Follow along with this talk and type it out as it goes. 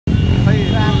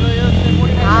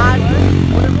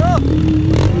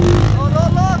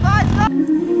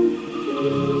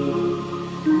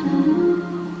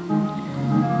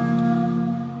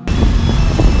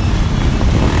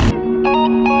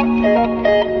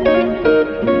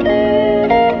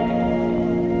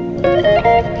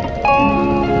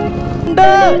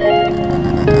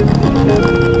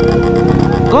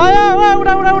गयो उडा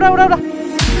उडा उडा उडा उडा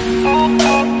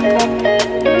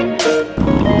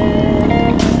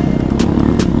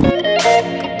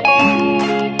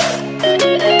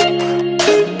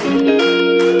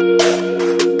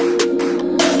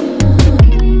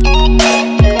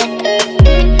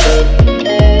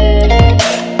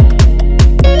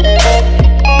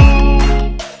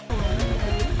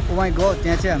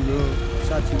त्यहाँ चाहिँ हाम्रो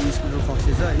साथीको स्कुटर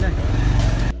खसेछ होइन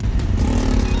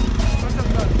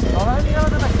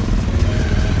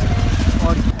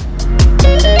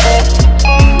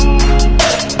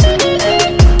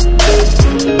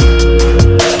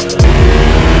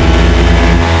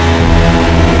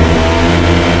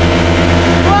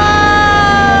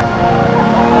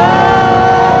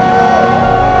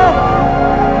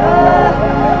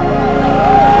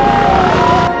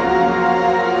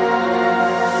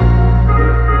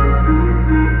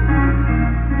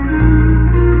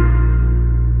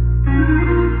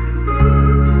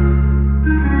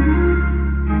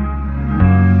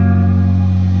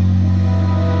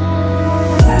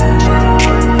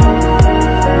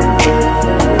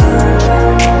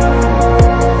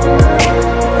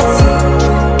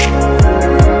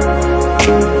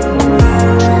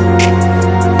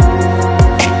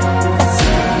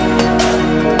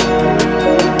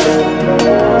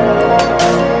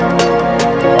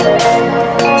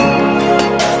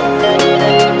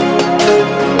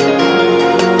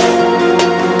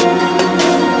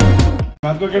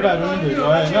केटाहरु पनि भेट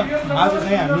भयो हैन आज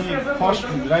चाहिँ हामी फर्स्ट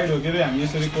राइड हो के रे हामी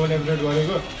यसरी कोल्याबोरेट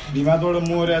गरेको भिमादबाट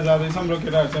मोहरिया जाँदैछौँ र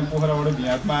केटाहरु चाहिँ पोखराबाट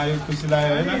भिमादमा आयो खुसी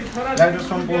लाग्यो हैन राइडर्स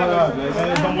फ्रम पोखराहरुलाई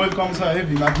चाहिँ एकदम वेलकम छ है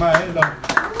भिमादमा है ल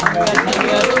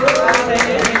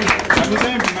हामी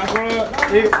चाहिँ भिमादबाट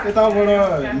यताबाट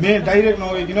डाइरेक्ट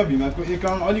नगइकिन भिमादको एक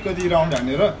राउन्ड अलिकति राउन्ड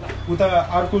हानेर उता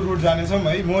अर्को रुट जानेछौँ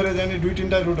है मोहरिया जाने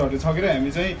 2-3टा रुटहरु छ के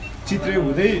हामी चाहिँ चित्रे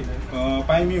हुँदै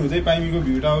पाइमीको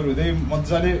भ्यू टावर हुँदै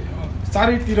मज्जाले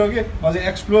चारैतिर के अझै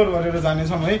एक्सप्लोर गरेर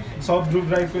जानेछौँ है सब ग्रुप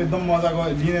राइडको एकदम मजा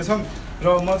लिनेछौँ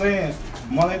र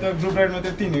मलाई त ग्रुप राइडमा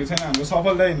त्यति हिँडेको छैन हाम्रो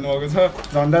सफल दाइ हिँड्नुभएको छ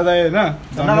झन्डा दाइ होइन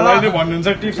झन्डा दाइले भन्नुहुन्छ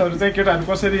टिप्सहरू चाहिँ केटाहरू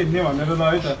कसरी हिँड्ने भनेर ल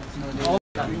है त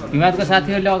भिमादको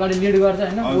साथीहरूले अगाडि लिड गर्छ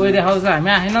होइन गइ देखाउँछ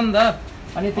हामी आएन नि त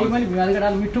अनि त्यही पनि भिमादको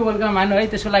केटाले मिठो वेलकम मान्नु है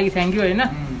त्यसको लागि थ्याङ्क यू होइन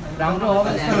राम्रो अब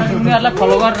उनीहरूलाई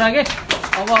फलो गरेर के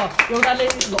अब एउटाले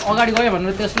अगाडि गयो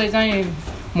भनेर त्यसलाई चाहिँ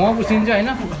म उसिन्छु होइन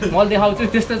मैले देखाउँछु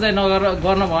त्यस्तो चाहिँ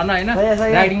गर्न भएन होइन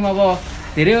राइडिङमा अब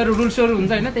धेरैहरू रुल्सहरू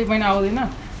हुन्छ होइन त्यही पनि आउँदैन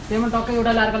त्यही पनि टक्कै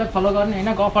एउटाले अर्कालाई फलो गर्ने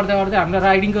होइन गफ गर्दै गर्दै हाम्रो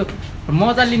राइडिङको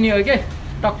मजा लिने हो कि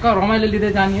टक्क रमाइलो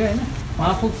लिँदै जाने हो होइन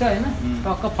उहाँ पुग्छ होइन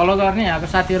टक्क फलो गर्ने यहाँको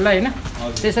साथीहरूलाई होइन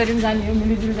त्यसरी पनि जाने हो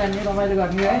मिलिजुली जाने हो रमाइलो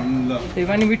गर्ने है त्यही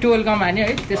पनि मिठो वेलकम हाने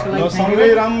है त्यसको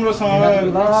लागि राम्रोसँग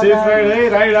सेफ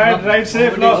राइड है राइड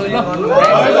सेफ ल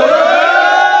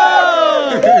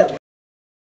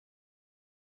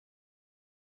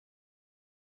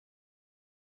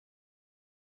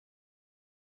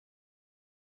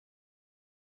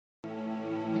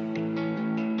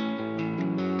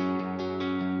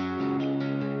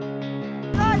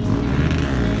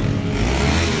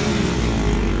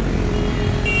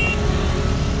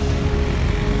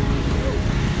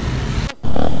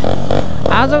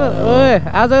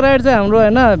आजको राइड चाहिँ हाम्रो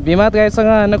होइन भिमाद गाइडसँग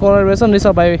होइन कोलाबोरेसन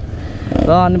रिसभ भाइ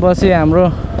र अनि पछि हाम्रो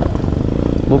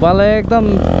भूपाललाई एकदम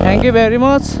थ्याङ्क यू भेरी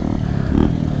मच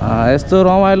यस्तो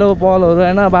रमाइलो पलहरू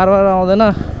होइन बार आउँदैन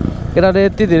केटाले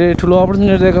यति धेरै ठुलो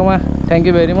अपर्च्युनिटी दिएकोमा थ्याङ्क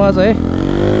यू भेरी मच है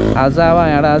आज अब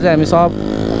यहाँ चाहिँ हामी सब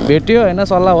भेट्यो होइन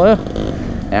सल्लाह भयो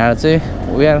यहाँ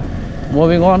चाहिँ वी आर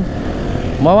मुभिङ अन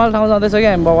बवाल ठाउँ जाँदैछ कि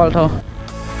हामी बवाल ठाउँ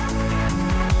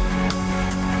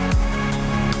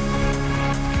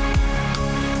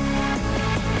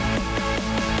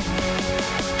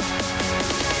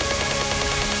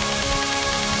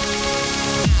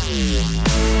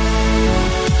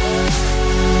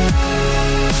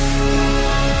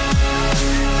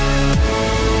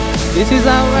This is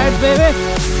our ride, baby.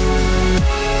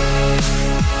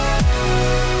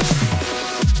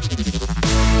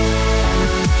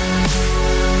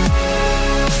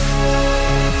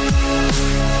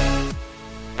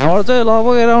 Our चाहिँ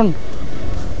लगभग around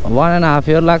 1.5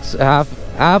 year लाग्छ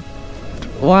half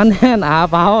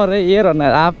 1.5 hour year and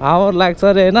half hour लाग्छ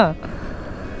रे हैन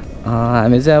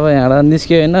हामी चाहिँ अब यहाँबाट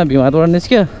निस्क्यो हैन भिमादबाट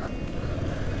निस्क्यो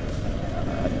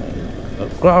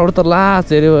क्राउड त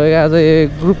लास्ट हेऱ्यो आज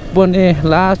ग्रुप पनि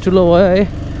लास्ट ठुलो भयो है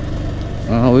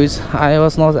which I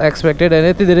was not expected होइन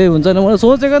यति धेरै हुन्छ नि मैले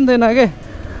सोचेको नि थिएन कि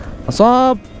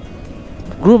सब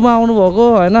ग्रुपमा आउनुभएको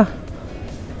होइन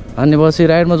अनि पछि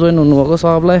राइडमा जोइन हुनुभएको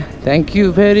सबलाई thank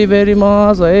you very very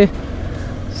much है।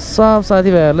 सब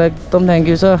साथीभाइहरूलाई एकदम थ्याङ्क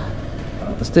यू छ।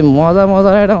 यस्तै मजा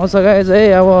राइड आउँछ गाइज है।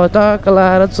 अब टक्क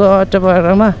लाएर चट्ट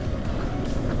पारामा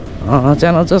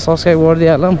च्यानल चाहिँ सब्सक्राइब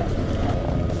गरिदिइहालौँ।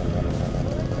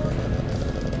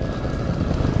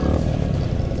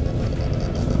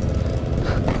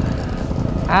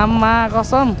 आम्मा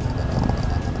कसम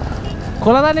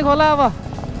खोला त नि खोला अब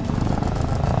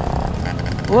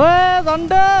ओए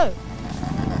झन्ड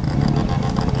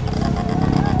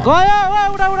गयो ओए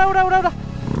उडा उडा उडा उडा उडा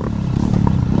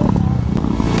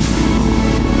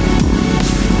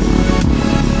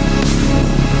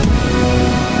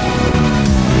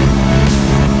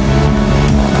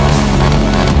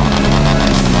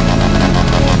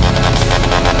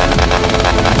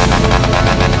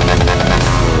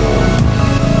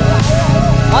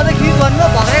अझै खिच भन्नु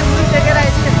भगरे मुनि टेकेर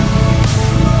आइदिए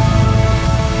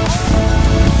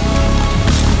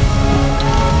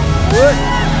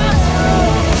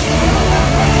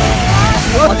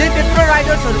अझै त्यत्रो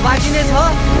राइडर्सहरू बाँकी नै छ।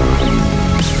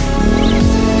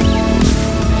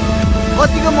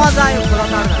 कतिको मजा आयो खोला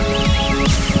तार्दा।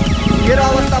 मेरो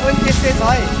अवस्था पनि त्यस्तै छ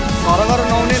है, घर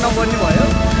नुहाउनै नपर्ने भयो।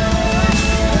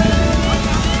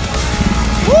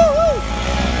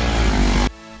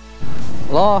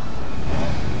 ल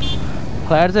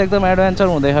फ्लाइट चाहिँ एकदम एडभेन्चर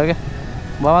हुँदैछ क्या,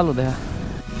 बवाल हुँदैछ।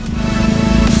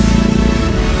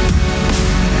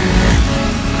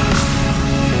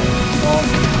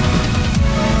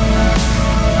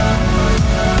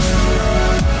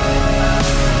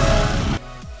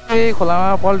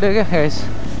 खोलामा पल्ट्यो क्या गाइस।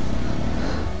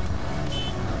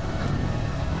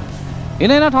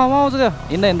 हिँड्दैन ठाउँमा आउँछ त्यो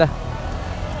हिँड्दा हिँड्दा।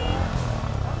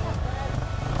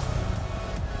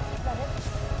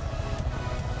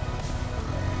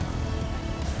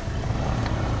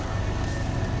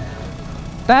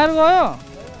 टायर गयो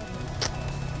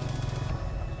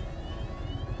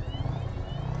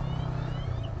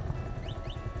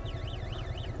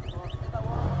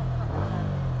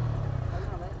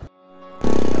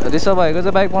रिसभ भएको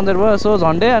चाहिँ बाइक पन्चर भयो। सो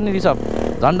झन्डे अनि रिसभ,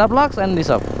 झन्डा blocks and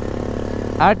Rishabh.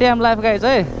 आरटिएम life guys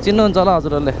है, चिन्नुहुन्छ होला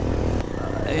हजुरहरूले।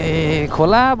 ए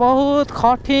खोला बहुत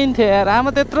कठिन थियो यार।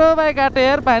 आमा त्यत्रो बाइक काट्यो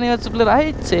यार पानीमा चुप्लेर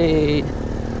आइछे।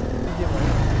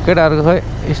 केटाहरूको खै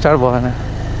स्टार्ट भएन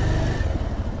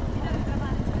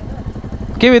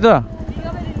के भित्र।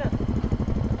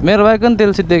 मेरो बाइक पनि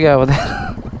तेल सिद्धो क्या अब त।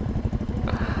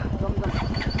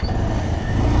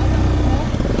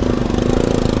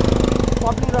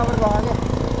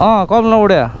 कप्लिङ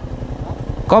नउड्या,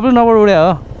 कप्लिङ नबाट उड्या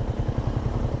हो।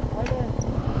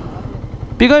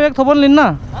 पिकअप एक थोपन लिन्न,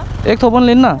 एक थोपन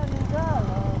लिन्न।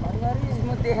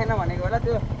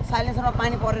 साइलेन्सरमा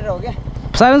पानी परेर हो क्या।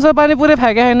 साइलेन्समा पानी पुरै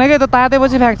फ्याँके छैन क्या, त्यो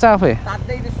तातेपछि फ्याँक्छ आफै।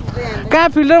 कहाँ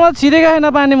फिल्टरमा छिरेको छैन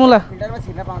पानी मुला। फिल्टरमा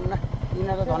छिर्न पाउनु न,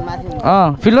 यिनीहरूको झन् माथि।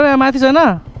 फिल्टर यहाँ माथि छैन।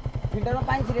 फिल्टरमा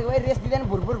पानी छिरेको भए रेस्ट दिँदैन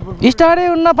भुरभुर भुर। स्टार्टै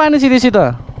हुन्न पानी छिरेपछि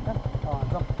त।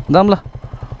 जाम ल।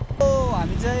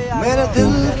 हामी चाहिँ मेरे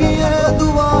दिल की ये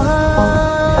दुआ है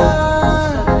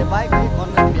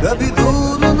कभी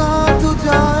दूर ना तू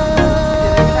जाए,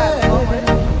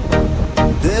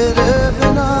 तेरे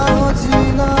बिना हो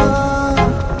जीना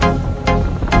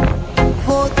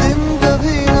वो दिन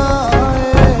कभी ना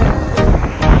आए।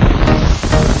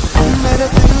 मेरे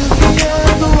दिल की ये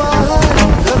दुआ है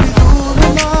कभी दूर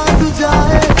ना तू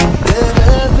जाए,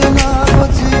 तेरे बिना हो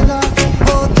जीना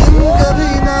वो दिन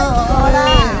कभी ना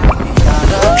आए।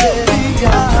 तेरी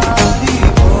यारी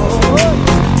हो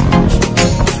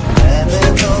मैंने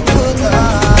तो खुदा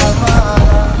माना,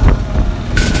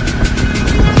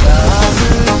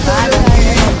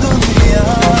 दुनिया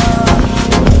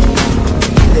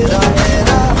तेरा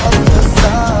मेरा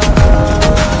अफसाना।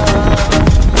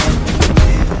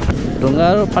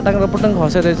 ढुङ्गाहरू पटाङ र पुटाङ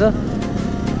खसेको रहेछ।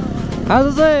 आज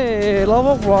चाहिँ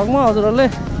लगभग भ्लगमा हजुरहरूले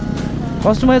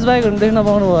कस्टमाइज बाइकहरू देख्न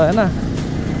पाउनु भयो होइन।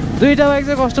 दुईवटा बाइक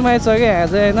चाहिँ कस्टमाइज छ क्या यहाँ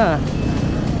चाहिँ होइन।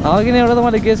 अघि नै एउटा त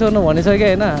मैले गेस गर्नु भनिसकेँ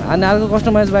होइन। अनि अर्को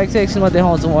कस्टमाइज बाइक चाहिँ एकछिनमा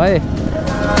देखाउँछु म है।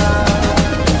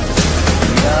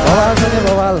 बवाल छ नि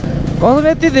बवाल। कसम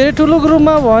यति धेरै ठुलो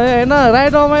ग्रुपमा भयो होइन।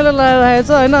 राइड रमाइलो लागेको छ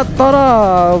होइन। तर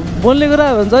बोल्ने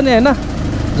कुराहरू हुन्छ नि होइन,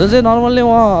 जो चाहिँ नर्मल्ली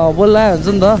म बोलिरहेको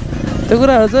हुन्छु नि त, त्यो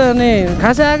कुराहरू चाहिँ अनि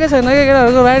खासै आएकै छैन क्या।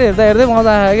 केटाहरूको राइड हेर्दै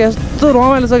मजा आयो क्या। यस्तो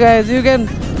रमाइलो छ गाइज। यु क्यान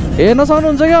हेर्न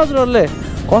सक्नुहुन्छ क्या हजुरहरूले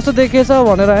कस्तो देखिएछ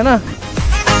भनेर होइन।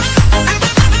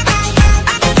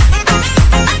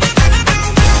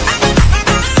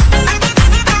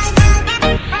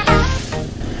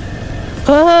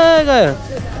 गयो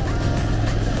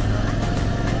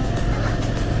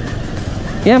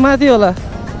यहाँ माथि होला।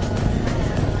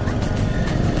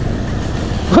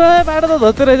 बाटो त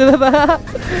धोत्तो रहेछ त।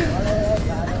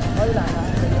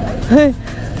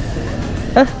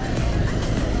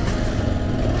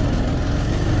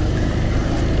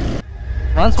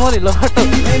 Once more, लो बाटो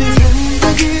मेरी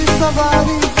जिंदगी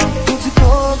सवारी तुझको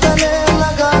गले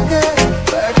लगा के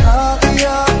बैठा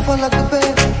दिया फलक पे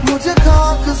मुझे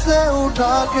खाक से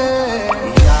उठा के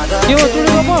क्यों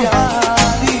चुड़ेको पो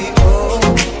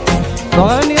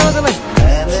ढोका निकाल त्यसलाई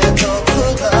मैंने तो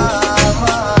खुदा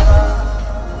मारा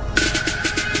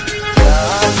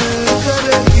याद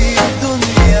करेगी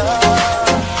दुनिया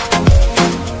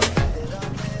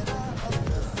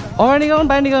अगाडि निकाल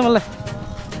बाहिर निकाल मलाई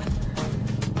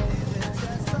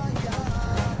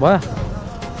भयो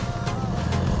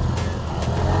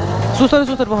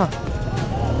सुस्तरी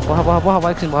बहा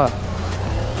एकछिन भयो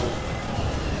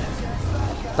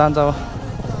जान्छ अब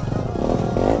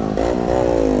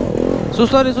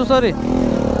सुस्तरी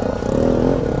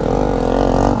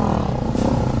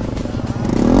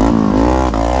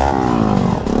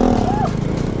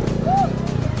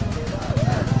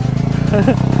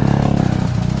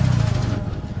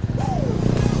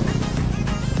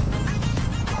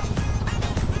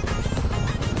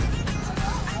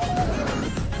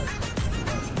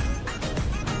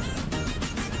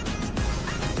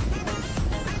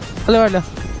ले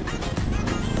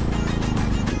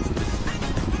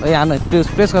यहाँ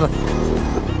प्रेस कर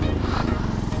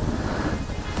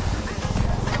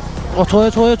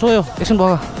छोयो एकछिन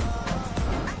भयो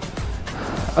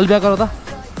अलि ब्याक गर त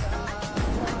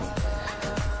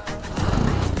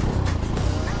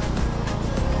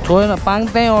छोएन पाङ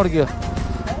त्यहीँ अड्क्यो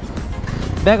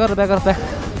ब्याक गर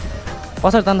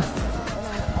पछाडि तान्न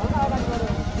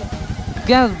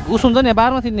त्यहाँ उस हुन्छ नि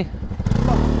बारमा थिच्ने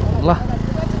ल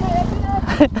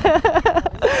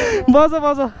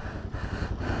बज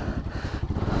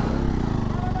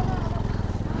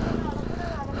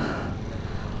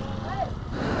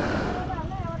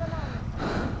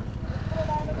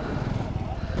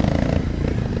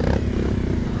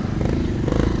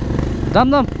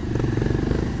जाम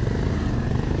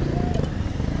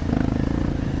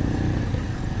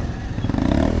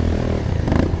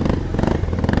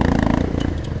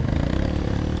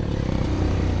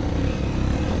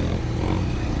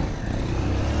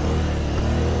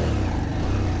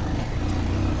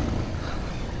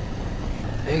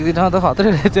एक दिन त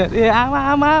खतरै रहेछ ए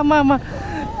आमा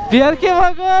बिहार के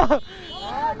भएको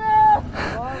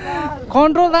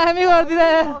कन्ट्रोल दामी गरिदिँदा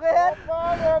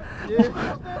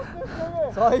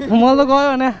मलाई त गयो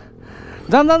भने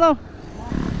जाम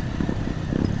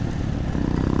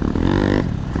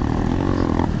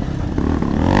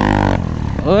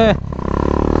ओए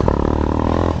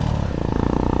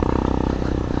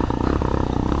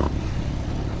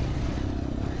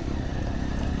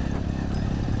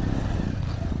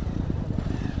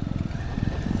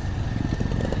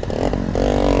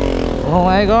Oh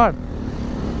my god.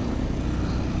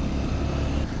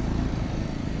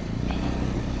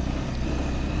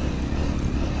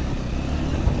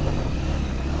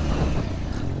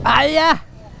 Ayah.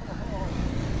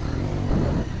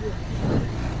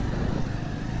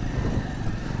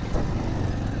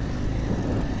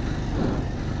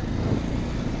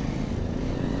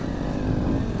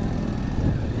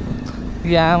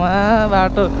 Yama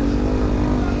bato.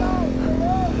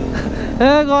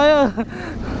 Gaya.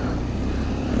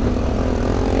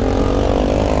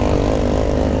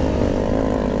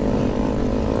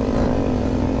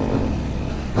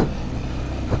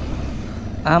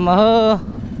 आमा हो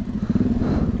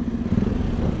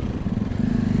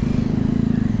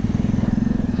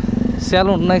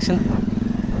स्यालो हुन्न एकछिन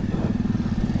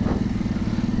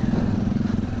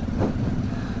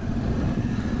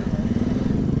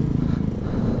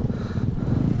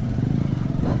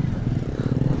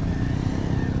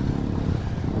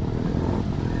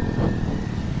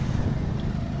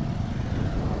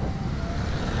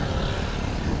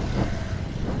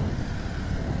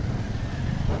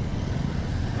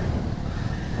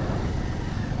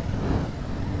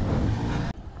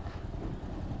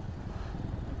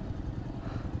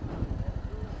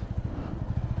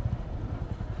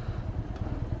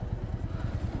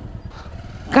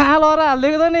कहाँ लएर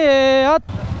हालिदिएको त नि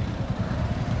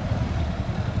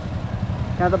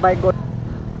यहाँ त बाइक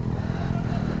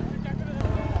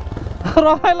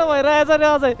रमाइलो भइरहेछ नि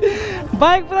अझै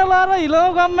बाइक पुरा लएर हिलो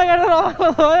गममा गाडेर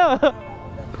रमाइलो भयो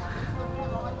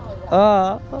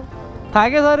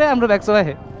थाकेछ अरे हाम्रो भ्याक्छ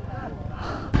भाइ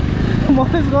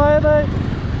मरिस गयो त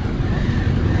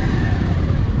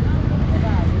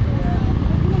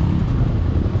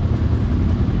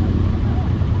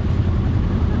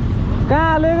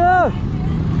कहाँ हालेको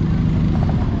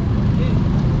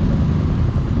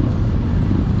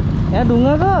यहाँ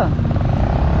ढुङ्गाको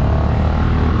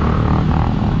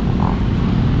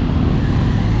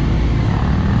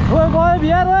गयो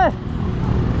बिहार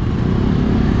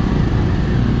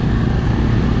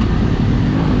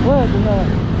ओए ढुङ्गा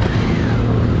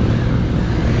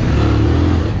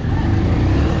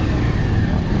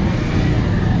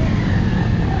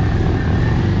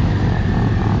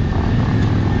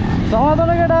समाधान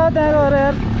केटा त्यहाँ गएर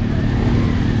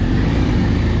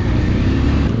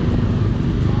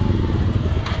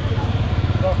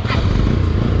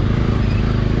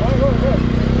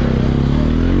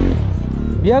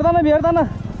यार बिहार्दैन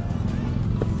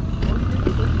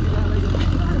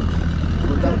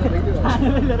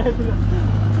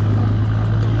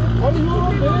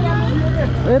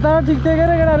यता ठिक थियो के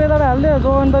अरे केटा यता हालिदियो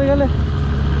जोगान तरिकाले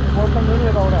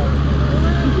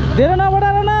धेरै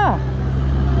नबढाएर न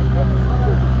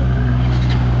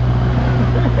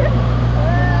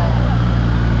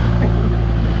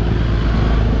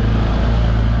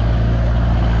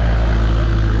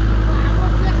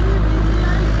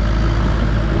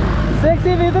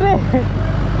सेक्सी भित्रै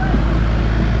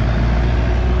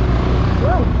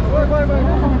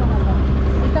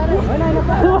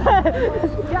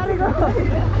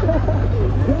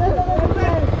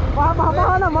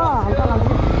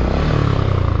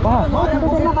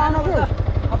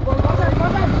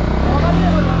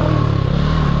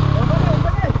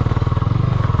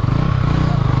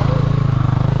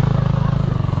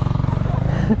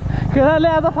केटाले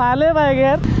आज फाले भयो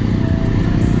यार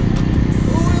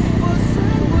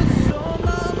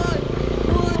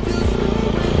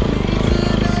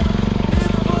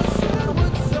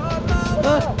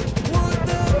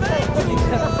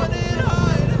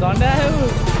झन्डा आयो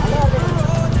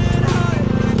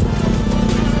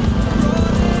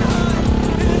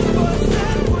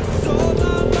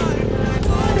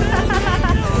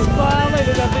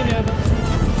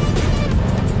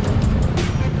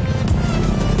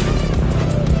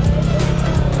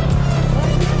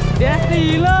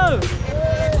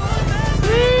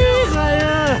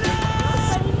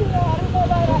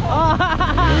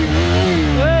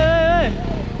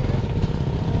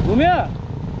घुम्यो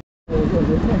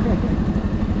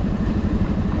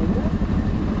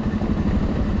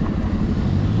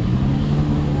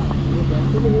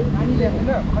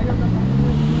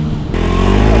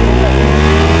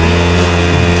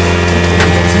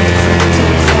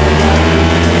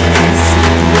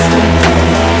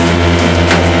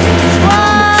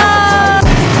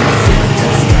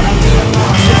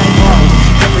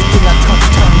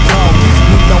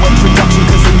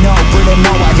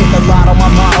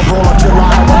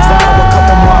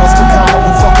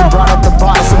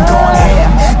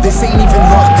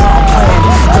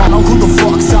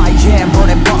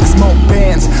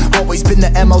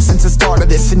since the start of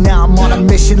this, and now I'm on a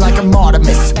mission like I'm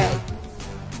Artemis.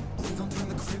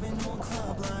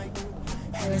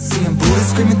 See I'm Buddha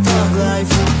screaming thug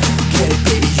life. Get it,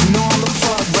 baby, you know I'm the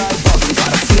plug, right? But you got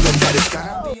a feeling that it's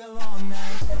gonna be a long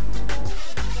night.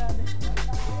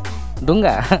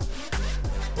 ढुङ्गा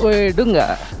ओए ढुङ्गा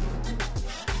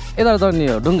यता चढ्ने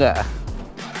हो ढुङ्गा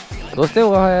कस्तै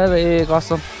भयो यार ए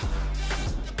कसम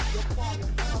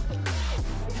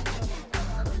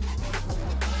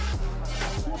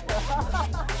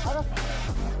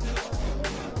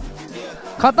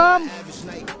खतम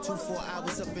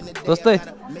दोस्तै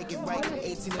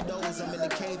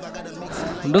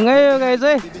ढुङ्गा यो गाई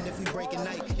चाहिँ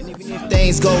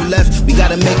Things go left, we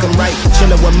gotta make them right.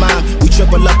 Chillin' with mine, we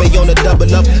triple up, they on the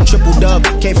double up, triple dub.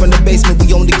 Came from the basement, we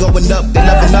only going up. They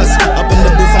loving us, up in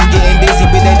the booth, I'm getting busy,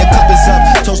 but ain't the cup is up.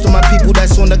 Toast to my people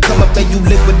that's on the come up, and you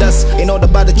live with us. Ain't all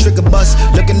about the trick of bus.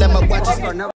 Looking at my watches.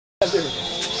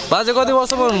 बाजे कति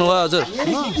वर्ष पर्नु भयो हजुर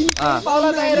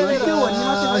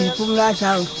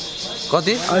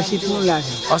कति 80 पुङ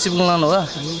लानु भयो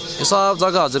यो सब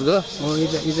जग्गा हजुरको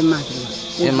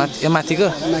ए माथिको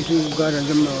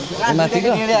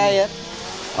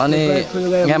अनि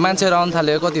यहाँ मान्छेहरू आउनु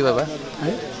थाल्यो कति भयो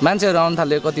मान्छेहरू आउनु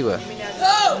थाल्यो कति भयो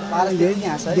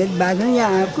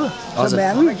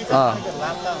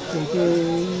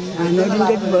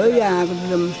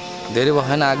धेरै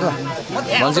भएन आएको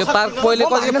मान्छे पार्क पहिले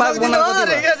कति पार्क बनाएको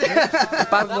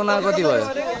कति भयो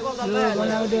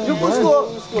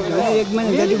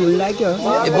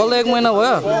बल्ल 1 महिना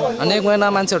भयो अनि 1 महिना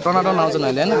मान्छेहरू टनाटन आउँछन्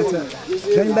अहिले हैन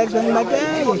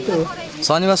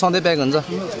शनिबार सधैँ प्याक हुन्छ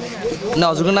अनि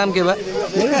हजुरको नाम के भयो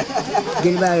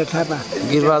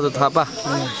गिरबहादुर थापा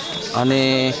अनि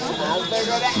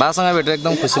बासँग भेटेर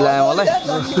एकदम खुसी लाग्यो मलाई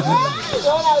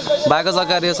बाको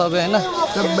जग्गा रे सबै हैन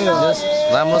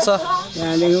राम्रो छ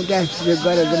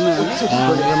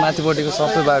माथिपट्टिको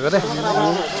सबै बाको रे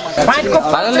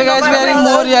finally guys we are in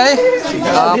मोहरिया है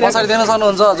पछाडि देख्न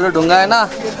सक्नुहुन्छ हजुर ढुङ्गा हैन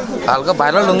हालको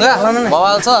भाइरल ढुङ्गा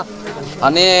बवाल छ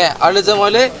अनि अहिले चाहिँ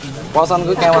मैले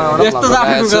पसन्दको क्यामेराबाट यस्तो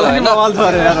जानेको पनि मोबाइल छ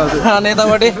अरे यार हजुर अनि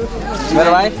यतापट्टि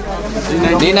मेरो भाइ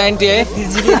D90 है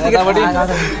यतापट्टि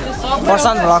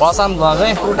पर्सन भ्लग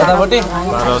है यतापट्टि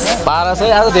पारस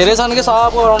है आज धेरै छन् कि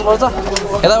सबको गर्नुपर्छ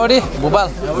यतापट्टि भोपाल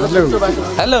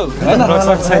हेलो होइन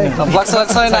ब्लग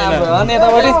छैन हाम्रो अनि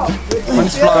यतापट्टि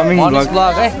मनिष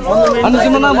ब्लग है अनि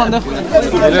तिम्रो नाम भन्दै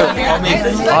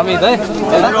अमित है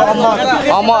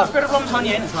अमर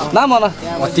नाम भन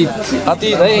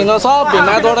अतीत है यिनीहरू सब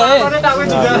भिमादबाट है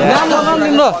नाम भन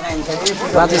तिम्रो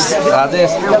राजेश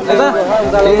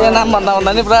नाम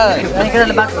भन्दा नि पुरा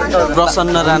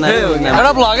प्रसन्न राणा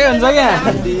एउटा भ्लगै हुन्छ क्या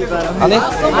अनि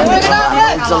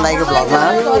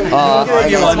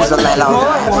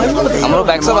हाम्रो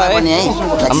ब्याक्स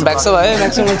भाइ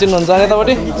म्याक्सिमम चिन्नुहुन्छ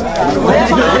यतापट्टि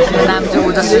नाम चाहिँ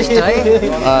उजवल श्रेष्ठ है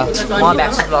म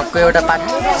भ्याक्स ब्लगको एउटा पार्ट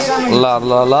ल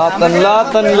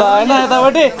होइन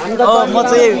यतापट्टि म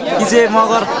चाहिँ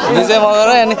विजय मगर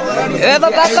है अनि यता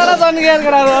टाढा छन् कि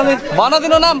केटाहरू अनि भन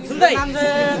दिनु नाम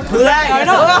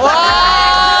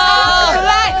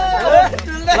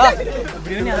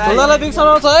ठुलोलाई बिग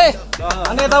समाउँछ है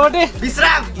अनि यतापट्टि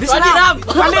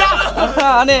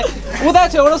अनि उता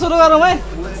छेउबाट सुरु गरौँ है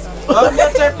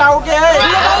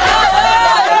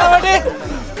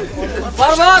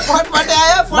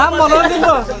नाम भनौँ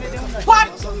तिम्रो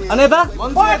अनि यता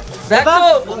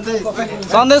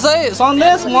सन्देश है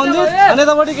सन्देश मन्दिर अनि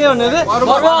यतापट्टि के भन्ने अरे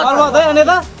पर्वत है अनि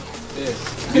यता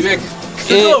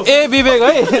ए विवेक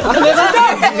है अनि यता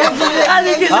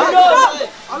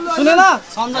सुनेन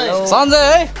सञ्जय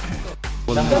है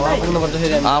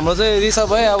हाम्रो चाहिँ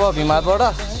ऋषभ है अब भिमादबाट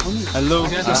हेलो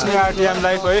इसमें आरटीएम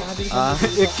लाइफ है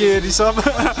एक के ऋषभ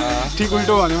ठिक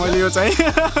उल्टो भने मैले यो चाहिँ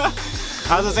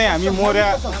आज चाहिँ हामी मोहरिया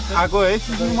आएको है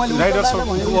राइडर्स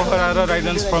पोखरा र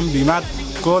राइडर्स फ्रम भिमाद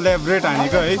कोल्याबरेट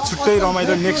हानेको है छुट्टै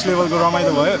रमाइलो नेक्स्ट लेभलको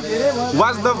रमाइलो भयो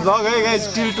वाच द भ्लग है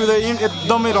guys till to the end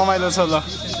एकदमै रमाइलो छ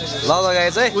ल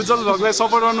गाइज है उज्जवल भ्लगलाई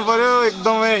सपोर्ट गर्नु पर्यो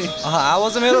एकदमै अब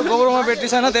चाहिँ मेरो गोबरमा ब्याट्री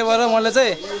छैन त्यही भएर मैले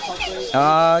चाहिँ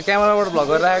क्यामेराबाट भ्लग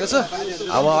गरिरहेको छु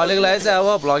अब अहिलेको लागि चाहिँ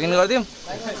अब भ्लगिङ गरिदिउँ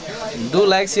डु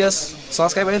लाइक सेयर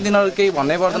सब्सक्राइब पनि तिनीहरू केही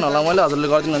भन्नै पर्दैन होला मैले हजुरले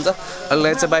गरिदिनुहुन्छ अहिलेको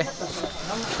लागि चाहिँ बाई